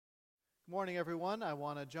Morning, everyone. I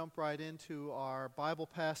want to jump right into our Bible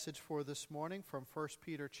passage for this morning from 1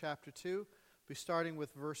 Peter chapter 2. We'll be starting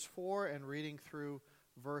with verse 4 and reading through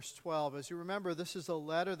verse 12. As you remember, this is a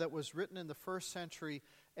letter that was written in the first century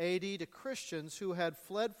AD to Christians who had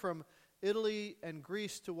fled from Italy and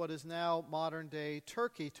Greece to what is now modern-day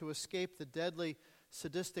Turkey to escape the deadly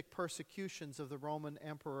sadistic persecutions of the Roman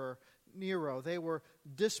Emperor Nero. They were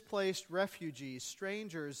displaced refugees,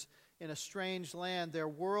 strangers in a strange land. Their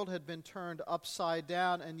world had been turned upside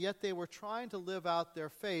down, and yet they were trying to live out their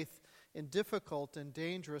faith in difficult and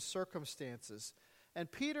dangerous circumstances.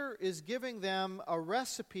 And Peter is giving them a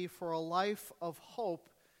recipe for a life of hope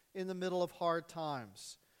in the middle of hard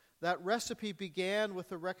times. That recipe began with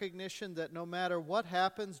the recognition that no matter what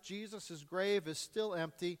happens, Jesus' grave is still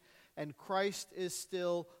empty and Christ is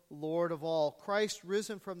still Lord of all. Christ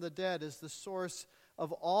risen from the dead is the source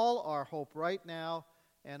of all our hope right now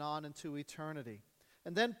and on into eternity.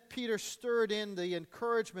 And then Peter stirred in the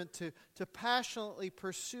encouragement to passionately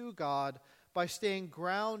pursue God by staying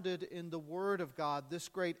grounded in the Word of God, this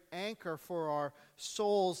great anchor for our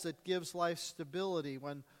souls that gives life stability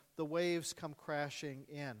when the waves come crashing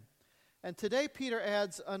in. And today Peter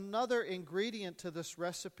adds another ingredient to this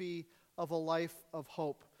recipe of a life of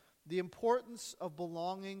hope, the importance of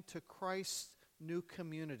belonging to Christ's new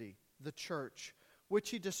community, the church,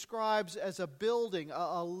 which he describes as a building,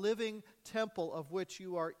 a living temple of which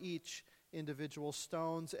you are each individual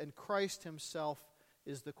stones, and Christ himself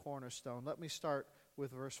is the cornerstone. Let me start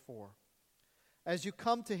with verse 4. As you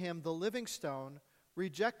come to him, the living stone,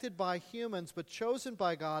 rejected by humans but chosen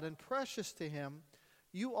by God and precious to him,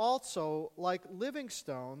 you also, like living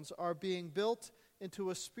stones, are being built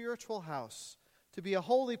into a spiritual house, to be a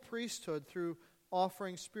holy priesthood through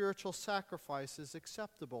offering spiritual sacrifices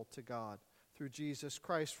acceptable to God through Jesus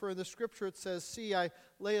Christ. For in the Scripture it says, "See, I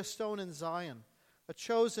lay a stone in Zion, a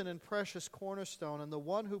chosen and precious cornerstone, and the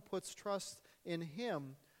one who puts trust in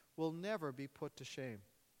him will never be put to shame."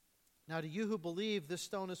 Now to you who believe, this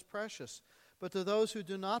stone is precious, but to those who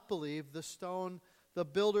do not believe, the stone the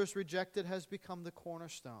builders rejected has become the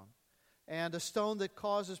cornerstone, and a stone that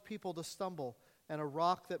causes people to stumble, and a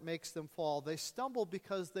rock that makes them fall. They stumble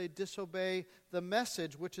because they disobey the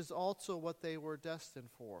message, which is also what they were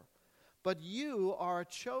destined for. But you are a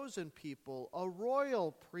chosen people, a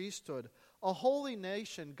royal priesthood, a holy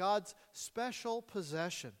nation, God's special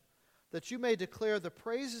possession, that you may declare the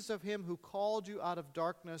praises of him who called you out of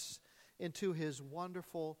darkness into his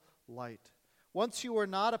wonderful light. Once you were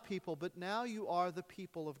not a people, but now you are the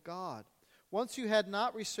people of God. Once you had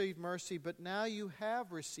not received mercy, but now you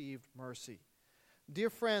have received mercy.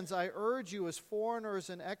 Dear friends, I urge you as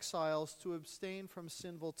foreigners and exiles to abstain from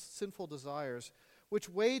sinful desires, which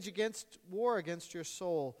wage war against your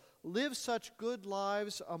soul. Live such good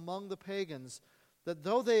lives among the pagans, that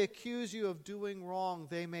though they accuse you of doing wrong,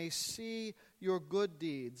 they may see your good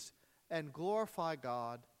deeds and glorify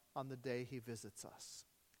God on the day he visits us.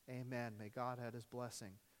 Amen. May God add his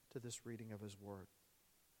blessing to this reading of his word.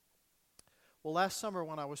 Well, last summer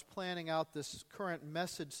when I was planning out this current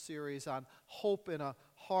message series on hope in a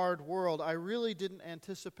hard world, I really didn't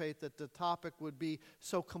anticipate that the topic would be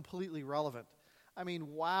so completely relevant. I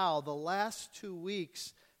mean, wow, the last 2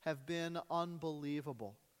 weeks have been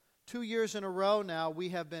unbelievable. 2 years in a row now, we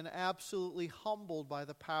have been absolutely humbled by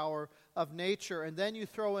the power of nature. And then you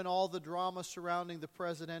throw in all the drama surrounding the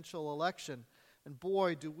presidential election. And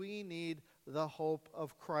boy, do we need the hope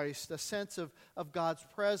of Christ, a sense of God's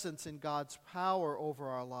presence and God's power over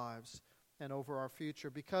our lives and over our future.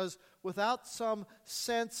 Because without some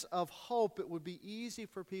sense of hope, it would be easy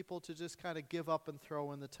for people to just kind of give up and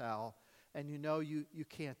throw in the towel. And you know you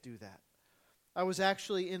can't do that. I was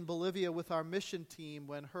actually in Bolivia with our mission team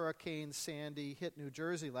when Hurricane Sandy hit New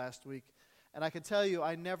Jersey last week. And I can tell you,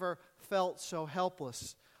 I never felt so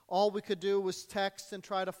helpless. All we could do was text and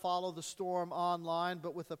try to follow the storm online,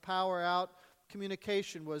 but with the power out,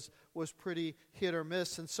 communication was pretty hit or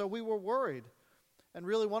miss. And so we were worried. And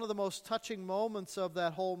really one of the most touching moments of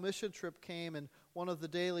that whole mission trip came in one of the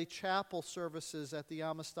daily chapel services at the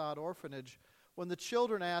Amistad Orphanage, when the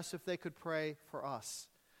children asked if they could pray for us,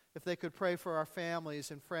 if they could pray for our families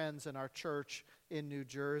and friends and our church in New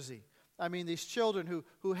Jersey. I mean, these children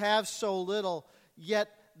who have so little, yet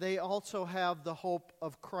they also have the hope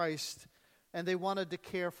of Christ, and they wanted to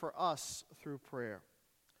care for us through prayer.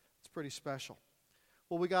 It's pretty special.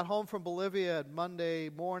 Well, we got home from Bolivia Monday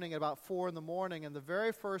morning at about 4 in the morning, and the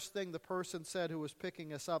very first thing the person said who was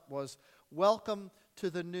picking us up was, "Welcome to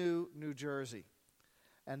the new New Jersey."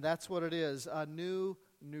 And that's what it is, a new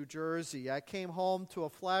New Jersey. I came home to a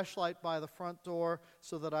flashlight by the front door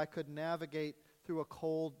so that I could navigate through a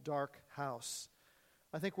cold, dark house.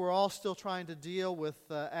 I think we're all still trying to deal with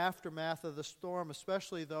the aftermath of the storm,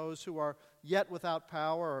 especially those who are yet without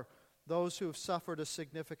power or those who have suffered a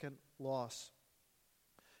significant loss.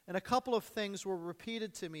 And a couple of things were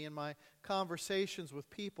repeated to me in my conversations with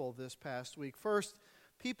people this past week. First,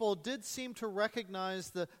 people did seem to recognize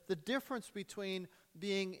the difference between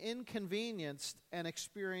being inconvenienced and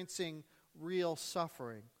experiencing real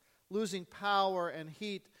suffering. Losing power and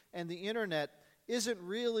heat and the internet isn't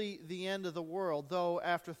really the end of the world, though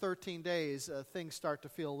after 13 days, things start to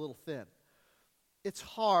feel a little thin. It's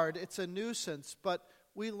hard, it's a nuisance, but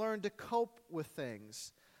we learn to cope with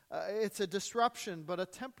things. It's a disruption, but a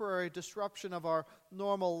temporary disruption of our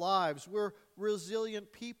normal lives. We're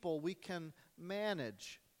resilient people. We can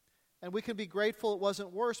manage. And we can be grateful it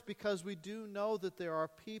wasn't worse because we do know that there are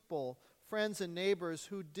people, friends and neighbors,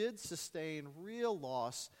 who did sustain real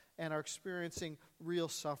loss and are experiencing real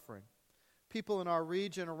suffering. People in our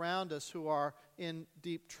region around us who are in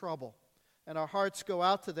deep trouble. And our hearts go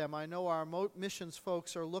out to them. I know our missions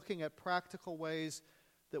folks are looking at practical ways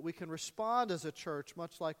that we can respond as a church,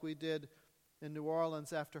 much like we did in New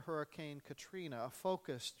Orleans after Hurricane Katrina, a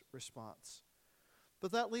focused response.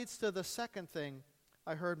 But that leads to the second thing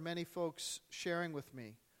I heard many folks sharing with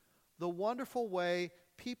me, the wonderful way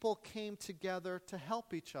people came together to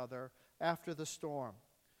help each other after the storm.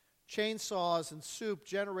 Chainsaws and soup,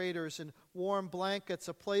 generators and warm blankets,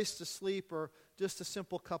 a place to sleep, or just a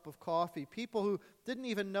simple cup of coffee. People who didn't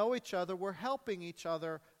even know each other were helping each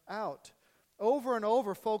other out. Over and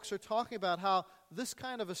over, folks are talking about how this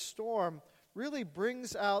kind of a storm really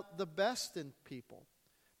brings out the best in people.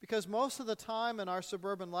 Because most of the time in our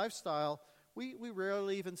suburban lifestyle, we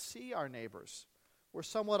rarely even see our neighbors. We're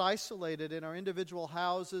somewhat isolated in our individual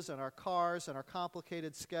houses and our cars and our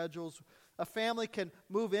complicated schedules. A family can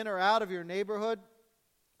move in or out of your neighborhood,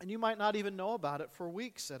 and you might not even know about it for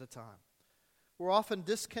weeks at a time. We're often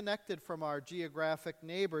disconnected from our geographic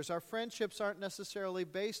neighbors. Our friendships aren't necessarily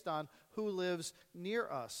based on who lives near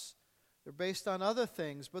us. They're based on other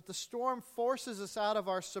things. But the storm forces us out of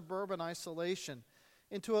our suburban isolation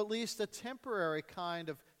into at least a temporary kind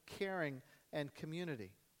of caring and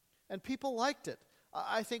community. And people liked it.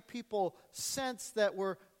 I think people sensed that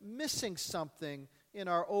we're missing something in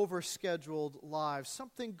our overscheduled lives,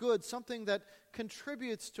 something good, something that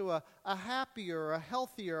contributes to a happier, a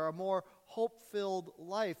healthier, a more hope-filled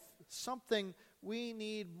life, something we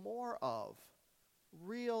need more of,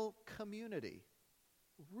 real community,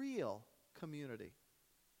 real community.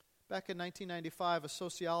 Back in 1995, a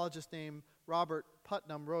sociologist named Robert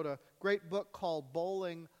Putnam wrote a great book called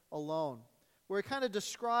Bowling Alone, where he kind of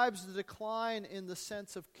describes the decline in the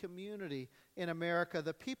sense of community in America.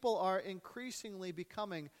 The people are increasingly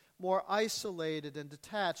becoming more isolated and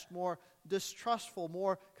detached, more distrustful,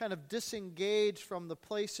 more kind of disengaged from the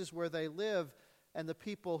places where they live and the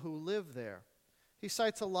people who live there. He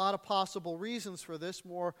cites a lot of possible reasons for this: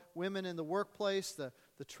 more women in the workplace, the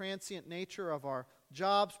transient nature of our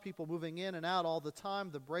jobs, people moving in and out all the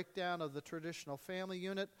time, the breakdown of the traditional family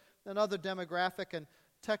unit, and other demographic and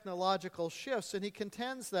technological shifts. And he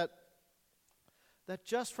contends that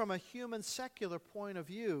just from a human secular point of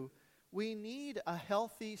view, we need a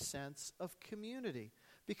healthy sense of community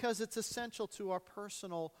because it's essential to our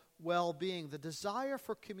personal well-being. The desire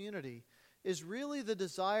for community is really the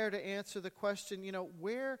desire to answer the question,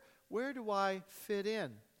 where do I fit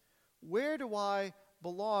in? Where do I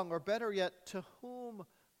belong? Or better yet, to whom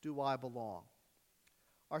do I belong?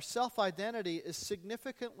 Our self-identity is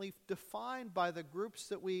significantly defined by the groups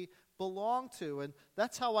that we belong to, and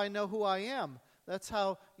that's how I know who I am. That's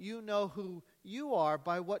how you know who you are,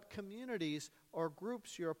 by what communities or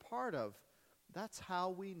groups you're a part of. That's how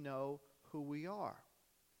we know who we are.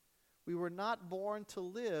 We were not born to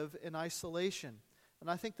live in isolation, and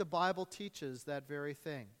I think the Bible teaches that very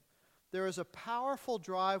thing. There is a powerful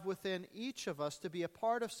drive within each of us to be a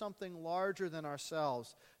part of something larger than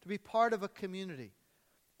ourselves, to be part of a community.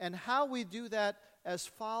 And how we do that as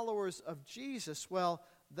followers of Jesus, well,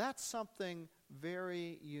 that's something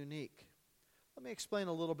very unique. Let me explain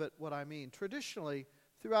a little bit what I mean. Traditionally,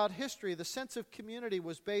 throughout history, the sense of community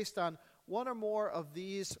was based on one or more of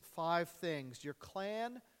these 5 things: your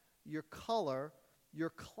clan, your color, your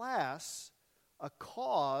class, a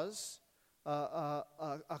cause,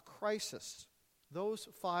 a crisis. Those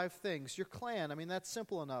 5 things. Your clan, that's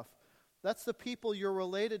simple enough. That's the people you're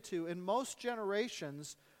related to. In most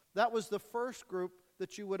generations, that was the first group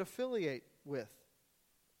that you would affiliate with.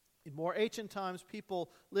 In more ancient times,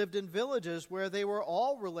 people lived in villages where they were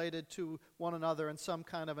all related to one another in some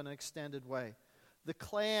kind of an extended way. The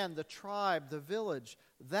clan, the tribe, the village,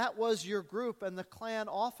 that was your group, and the clan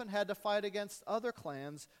often had to fight against other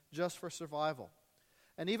clans just for survival.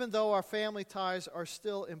 And even though our family ties are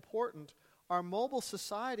still important, our mobile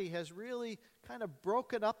society has really kind of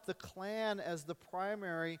broken up the clan as the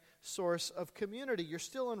primary source of community. You're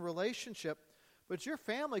still in relationship, but your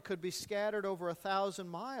family could be scattered over 1,000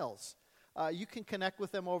 miles. You can connect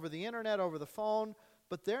with them over the internet, over the phone,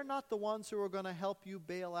 but they're not the ones who are going to help you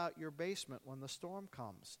bail out your basement when the storm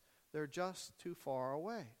comes. They're just too far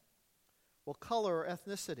away. Well, color or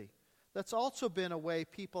ethnicity. That's also been a way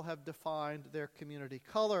people have defined their community.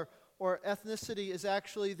 Color or ethnicity is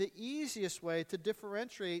actually the easiest way to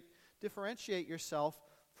differentiate yourself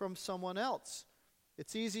from someone else.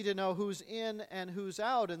 It's easy to know who's in and who's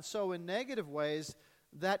out, and so in negative ways,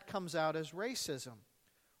 that comes out as racism.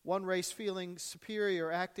 One race feeling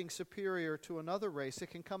superior, acting superior to another race. It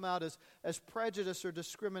can come out as prejudice or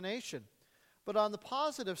discrimination. But on the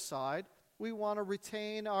positive side, we want to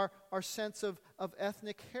retain our sense of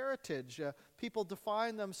ethnic heritage. People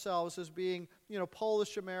define themselves as being,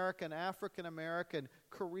 Polish American, African American,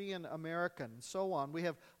 Korean American, and so on. We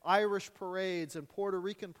have Irish parades and Puerto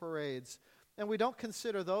Rican parades, and we don't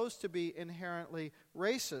consider those to be inherently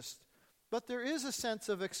racist. But there is a sense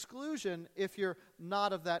of exclusion if you're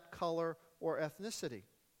not of that color or ethnicity.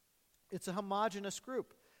 It's a homogeneous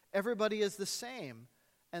group. Everybody is the same.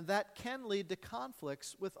 And that can lead to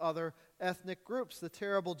conflicts with other ethnic groups. The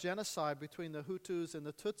terrible genocide between the Hutus and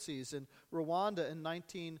the Tutsis in Rwanda in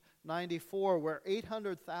 1994, where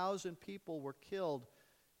 800,000 people were killed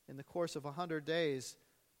in the course of 100 days,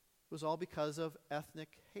 was all because of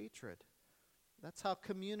ethnic hatred. That's how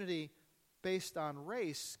community based on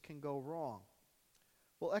race can go wrong.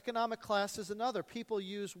 Well, economic class is another. People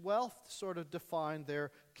use wealth to sort of define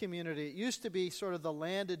their community. It used to be sort of the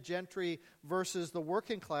landed gentry versus the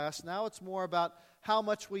working class. Now it's more about how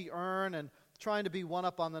much we earn and trying to be one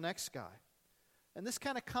up on the next guy. And this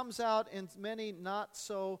kind of comes out in many not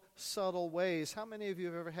so subtle ways. How many of you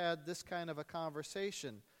have ever had this kind of a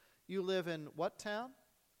conversation? You live in what town?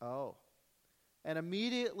 Oh. And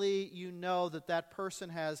immediately you know that person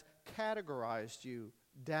has categorized you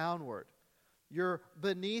downward. You're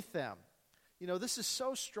beneath them. This is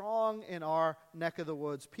so strong in our neck of the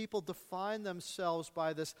woods. People define themselves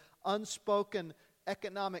by this unspoken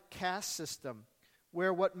economic caste system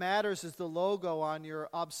where what matters is the logo on your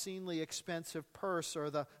obscenely expensive purse or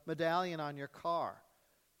the medallion on your car.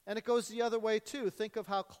 And it goes the other way too. Think of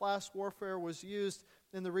how class warfare was used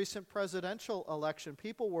in the recent presidential election.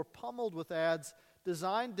 People were pummeled with ads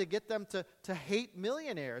designed to get them to hate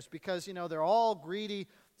millionaires because, they're all greedy,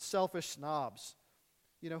 selfish snobs.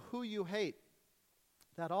 Who you hate,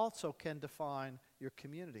 that also can define your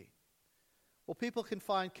community. Well, people can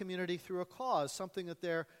find community through a cause, something that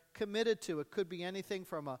they're committed to. It could be anything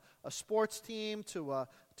from a sports team to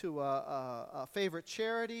a favorite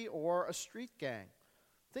charity or a street gang.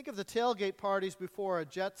 Think of the tailgate parties before a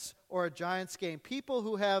Jets or a Giants game. People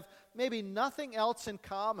who have maybe nothing else in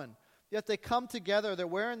common, yet they come together, they're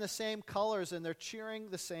wearing the same colors, and they're cheering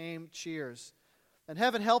the same cheers. And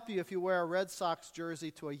heaven help you if you wear a Red Sox jersey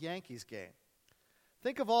to a Yankees game.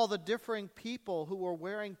 Think of all the differing people who were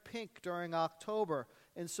wearing pink during October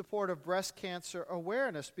in support of breast cancer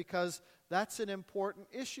awareness, because that's an important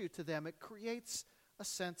issue to them. It creates a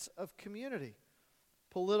sense of community.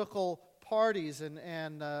 Political parties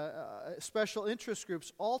and special interest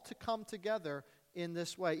groups all to come together in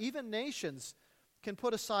this way. Even nations can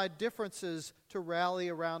put aside differences to rally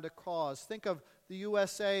around a cause. Think of the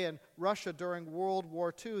USA and Russia during World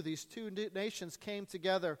War II. These two nations came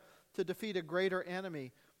together to defeat a greater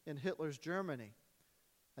enemy in Hitler's Germany.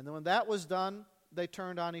 And then when that was done, they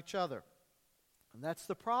turned on each other. And that's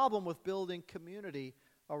the problem with building community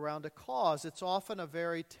around a cause. It's often a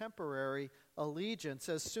very temporary allegiance.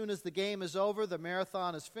 As soon as the game is over, the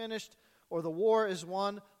marathon is finished, or the war is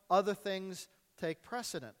won, other things take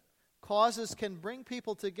precedent. Causes can bring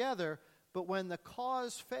people together, but when the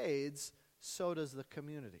cause fades, so does the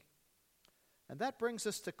community. And that brings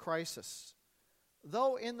us to crisis.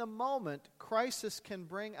 Though in the moment, crisis can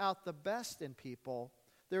bring out the best in people,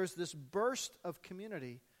 there's this burst of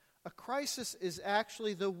community. A crisis is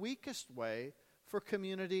actually the weakest way for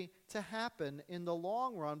community to happen in the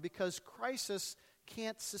long run, because crisis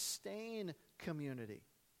can't sustain community.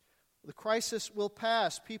 The crisis will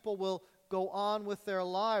pass. People will go on with their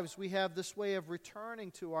lives. We have this way of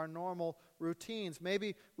returning to our normal routines.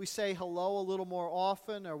 Maybe we say hello a little more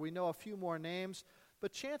often, or we know a few more names,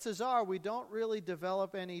 but chances are we don't really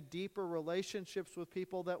develop any deeper relationships with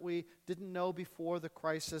people that we didn't know before the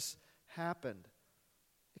crisis happened.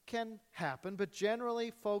 It can happen, but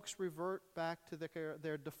generally folks revert back to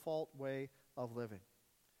their default way of living.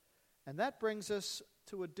 And that brings us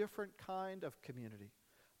to a different kind of community.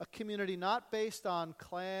 A community not based on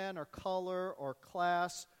clan or color or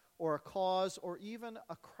class or a cause or even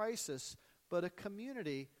a crisis, but a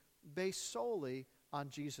community based solely on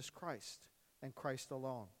Jesus Christ and Christ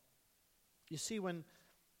alone. You see, when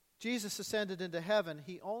Jesus ascended into heaven,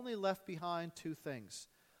 he only left behind two things: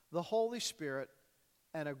 the Holy Spirit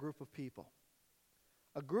and a group of people.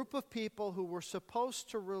 A group of people who were supposed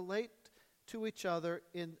to relate to each other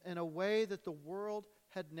in a way that the world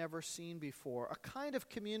had never seen before. A kind of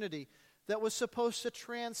community that was supposed to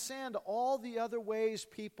transcend all the other ways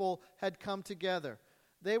people had come together.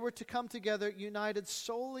 They were to come together united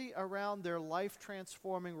solely around their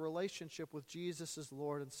life-transforming relationship with Jesus as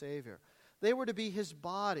Lord and Savior. They were to be his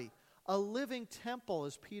body, a living temple,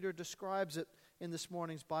 as Peter describes it in this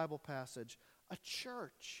morning's Bible passage, a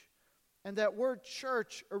church. And that word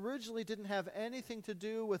church originally didn't have anything to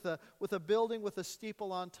do with a building with a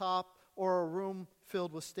steeple on top or a room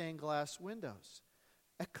filled with stained glass windows.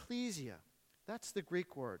 Ecclesia, that's the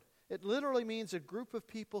Greek word. It literally means a group of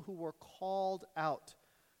people who were called out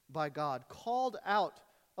by God, called out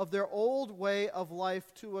of their old way of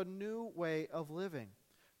life to a new way of living,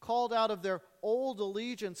 called out of their old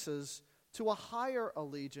allegiances to a higher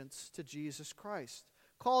allegiance to Jesus Christ,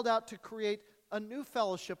 called out to create a new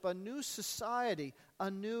fellowship, a new society,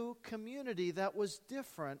 a new community that was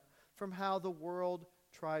different from how the world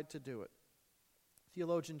tried to do it.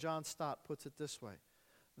 Theologian John Stott puts it this way: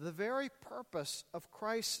 the very purpose of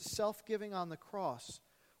Christ's self-giving on the cross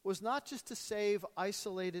was not just to save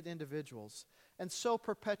isolated individuals and so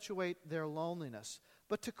perpetuate their loneliness,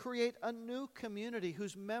 but to create a new community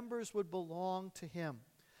whose members would belong to him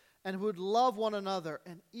and would love one another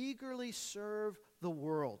and eagerly serve the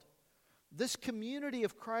world. This community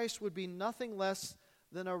of Christ would be nothing less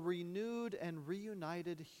than a renewed and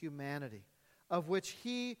reunited humanity, of which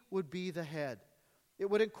he would be the head. It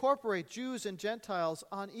would incorporate Jews and Gentiles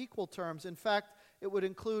on equal terms. In fact, it would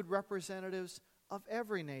include representatives of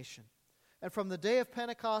every nation. And from the day of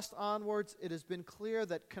Pentecost onwards, it has been clear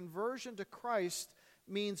that conversion to Christ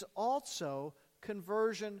means also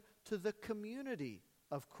conversion to the community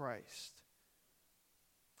of Christ.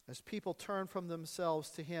 As people turn from themselves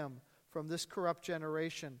to him, from this corrupt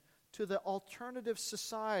generation, to the alternative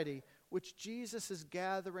society which Jesus is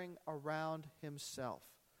gathering around himself.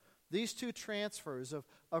 These two transfers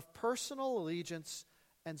of personal allegiance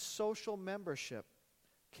and social membership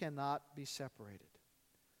cannot be separated.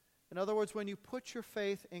 In other words, when you put your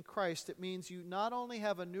faith in Christ, it means you not only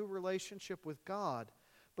have a new relationship with God,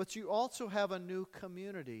 but you also have a new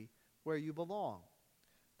community where you belong.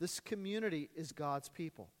 This community is God's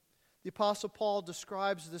people. The Apostle Paul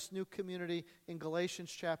describes this new community in Galatians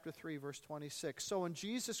chapter 3, verse 26. So in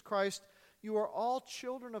Jesus Christ, you are all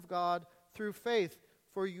children of God through faith,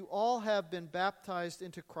 for you all have been baptized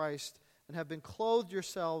into Christ and have been clothed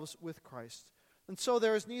yourselves with Christ. And so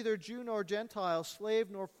there is neither Jew nor Gentile, slave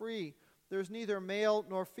nor free. There is neither male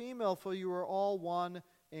nor female, for you are all one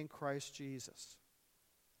in Christ Jesus.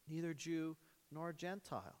 Neither Jew nor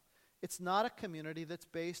Gentile. It's not a community that's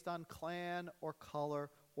based on clan or color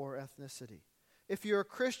or ethnicity. If you're a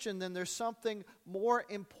Christian, then there's something more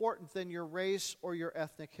important than your race or your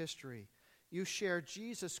ethnic history. You share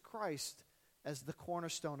Jesus Christ as the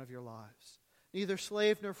cornerstone of your lives. Neither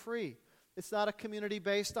slave nor free. It's not a community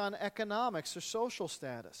based on economics or social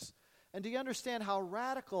status. And do you understand how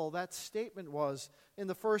radical that statement was in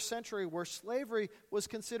the first century, where slavery was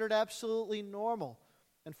considered absolutely normal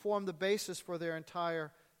and formed the basis for their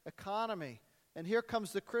entire economy? And here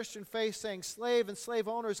comes the Christian faith saying, slave and slave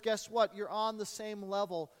owners, guess what? You're on the same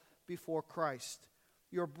level before Christ.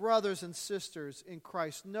 You're brothers and sisters in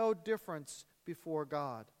Christ. No difference before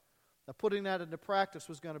God. Now, putting that into practice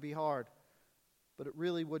was going to be hard, but it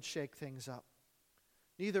really would shake things up.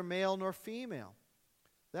 Neither male nor female.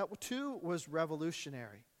 That too was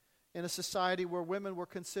revolutionary. In a society where women were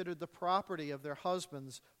considered the property of their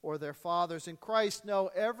husbands or their fathers, in Christ, no,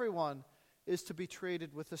 everyone is to be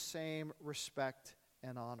treated with the same respect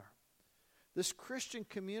and honor. This Christian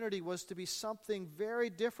community was to be something very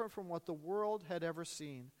different from what the world had ever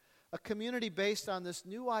seen. A community based on this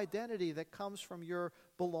new identity that comes from your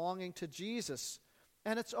belonging to Jesus.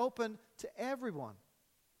 And it's open to everyone.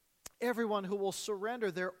 Everyone who will surrender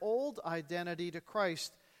their old identity to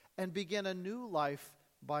Christ and begin a new life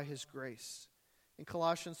by his grace. In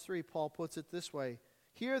Colossians 3, Paul puts it this way: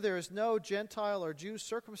 here there is no Gentile or Jew,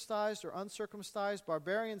 circumcised or uncircumcised,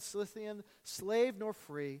 barbarian, Scythian, slave nor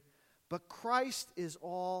free, but Christ is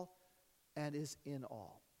all and is in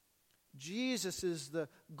all. Jesus is the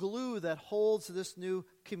glue that holds this new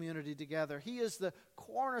community together. He is the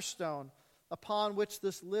cornerstone upon which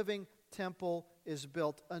this living temple is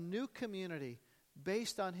built. A new community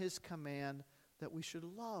based on his command that we should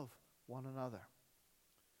love one another.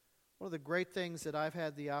 One of the great things that I've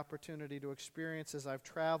had the opportunity to experience as I've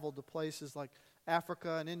traveled to places like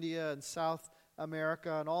Africa and India and South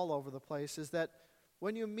America and all over the place is that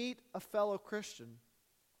when you meet a fellow Christian,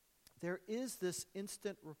 there is this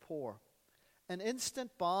instant rapport, an instant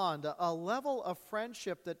bond, a level of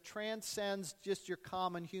friendship that transcends just your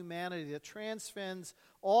common humanity, that transcends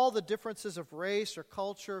all the differences of race or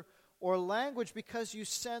culture or language, because you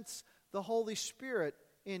sense the Holy Spirit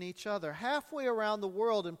in each other. Halfway around the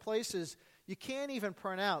world in places you can't even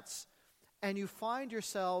pronounce, and you find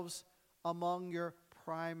yourselves among your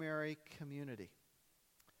primary community,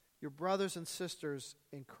 your brothers and sisters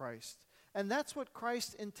in Christ. And that's what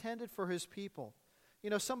Christ intended for his people. You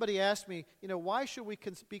know, somebody asked me, why should we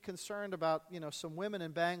be concerned about, some women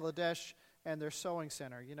in Bangladesh and their sewing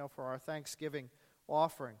center, for our Thanksgiving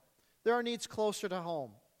offering? There are needs closer to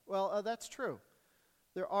home. Well, that's true.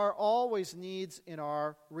 There are always needs in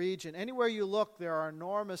our region. Anywhere you look, there are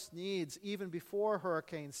enormous needs, even before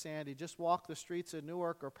Hurricane Sandy. Just walk the streets of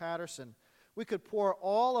Newark or Patterson. We could pour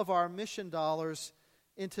all of our mission dollars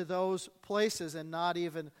into those places and not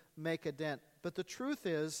even make a dent. But the truth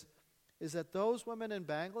is that those women in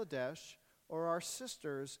Bangladesh are our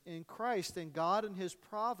sisters in Christ, and God in his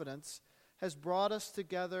providence has brought us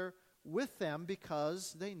together with them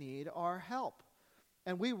because they need our help.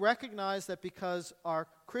 And we recognize that because our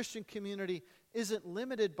Christian community isn't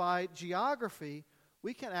limited by geography,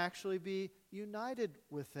 we can actually be united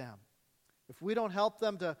with them. If we don't help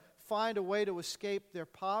them to find a way to escape their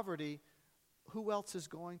poverty, who else is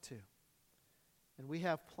going to? And we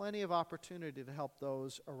have plenty of opportunity to help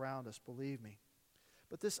those around us, believe me.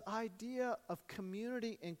 But this idea of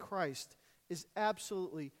community in Christ is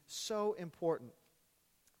absolutely so important.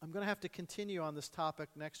 I'm going to have to continue on this topic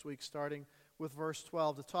next week, starting with verse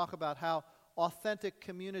 12, to talk about how authentic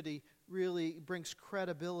community really brings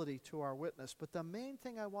credibility to our witness. But the main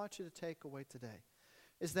thing I want you to take away today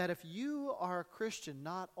is that if you are a Christian,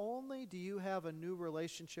 not only do you have a new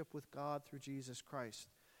relationship with God through Jesus Christ,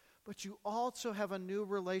 but you also have a new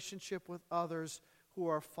relationship with others who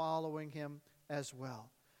are following him as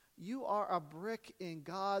well. You are a brick in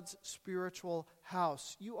God's spiritual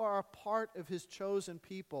house. You are a part of his chosen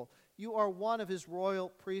people. You are one of his royal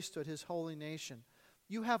priesthood, his holy nation.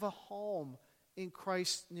 You have a home in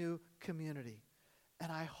Christ's new community.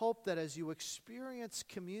 And I hope that as you experience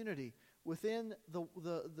community within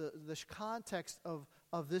the context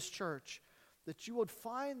of this church, that you would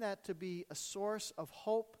find that to be a source of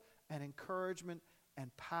hope and encouragement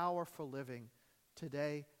and power for living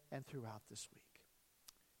today and throughout this week.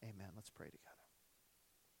 Amen. Let's pray together.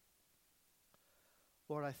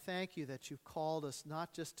 Lord, I thank you that you've called us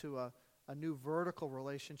not just to a new vertical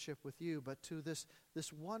relationship with you, but to this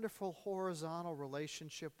wonderful horizontal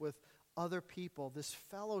relationship with other people, this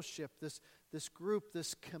fellowship, this group,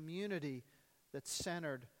 this community that's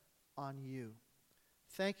centered on you.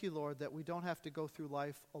 Thank you, Lord, that we don't have to go through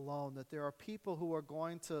life alone, that there are people who are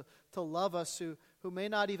going to love us who may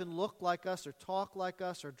not even look like us or talk like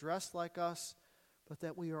us or dress like us, but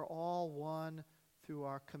that we are all one through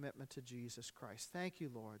our commitment to Jesus Christ. Thank you,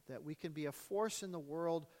 Lord, that we can be a force in the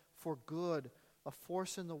world for good, a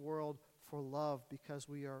force in the world for love because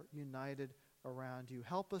we are united around you.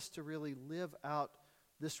 Help us to really live out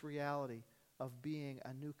this reality of being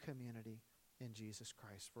a new community in Jesus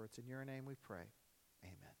Christ. For it's in your name we pray.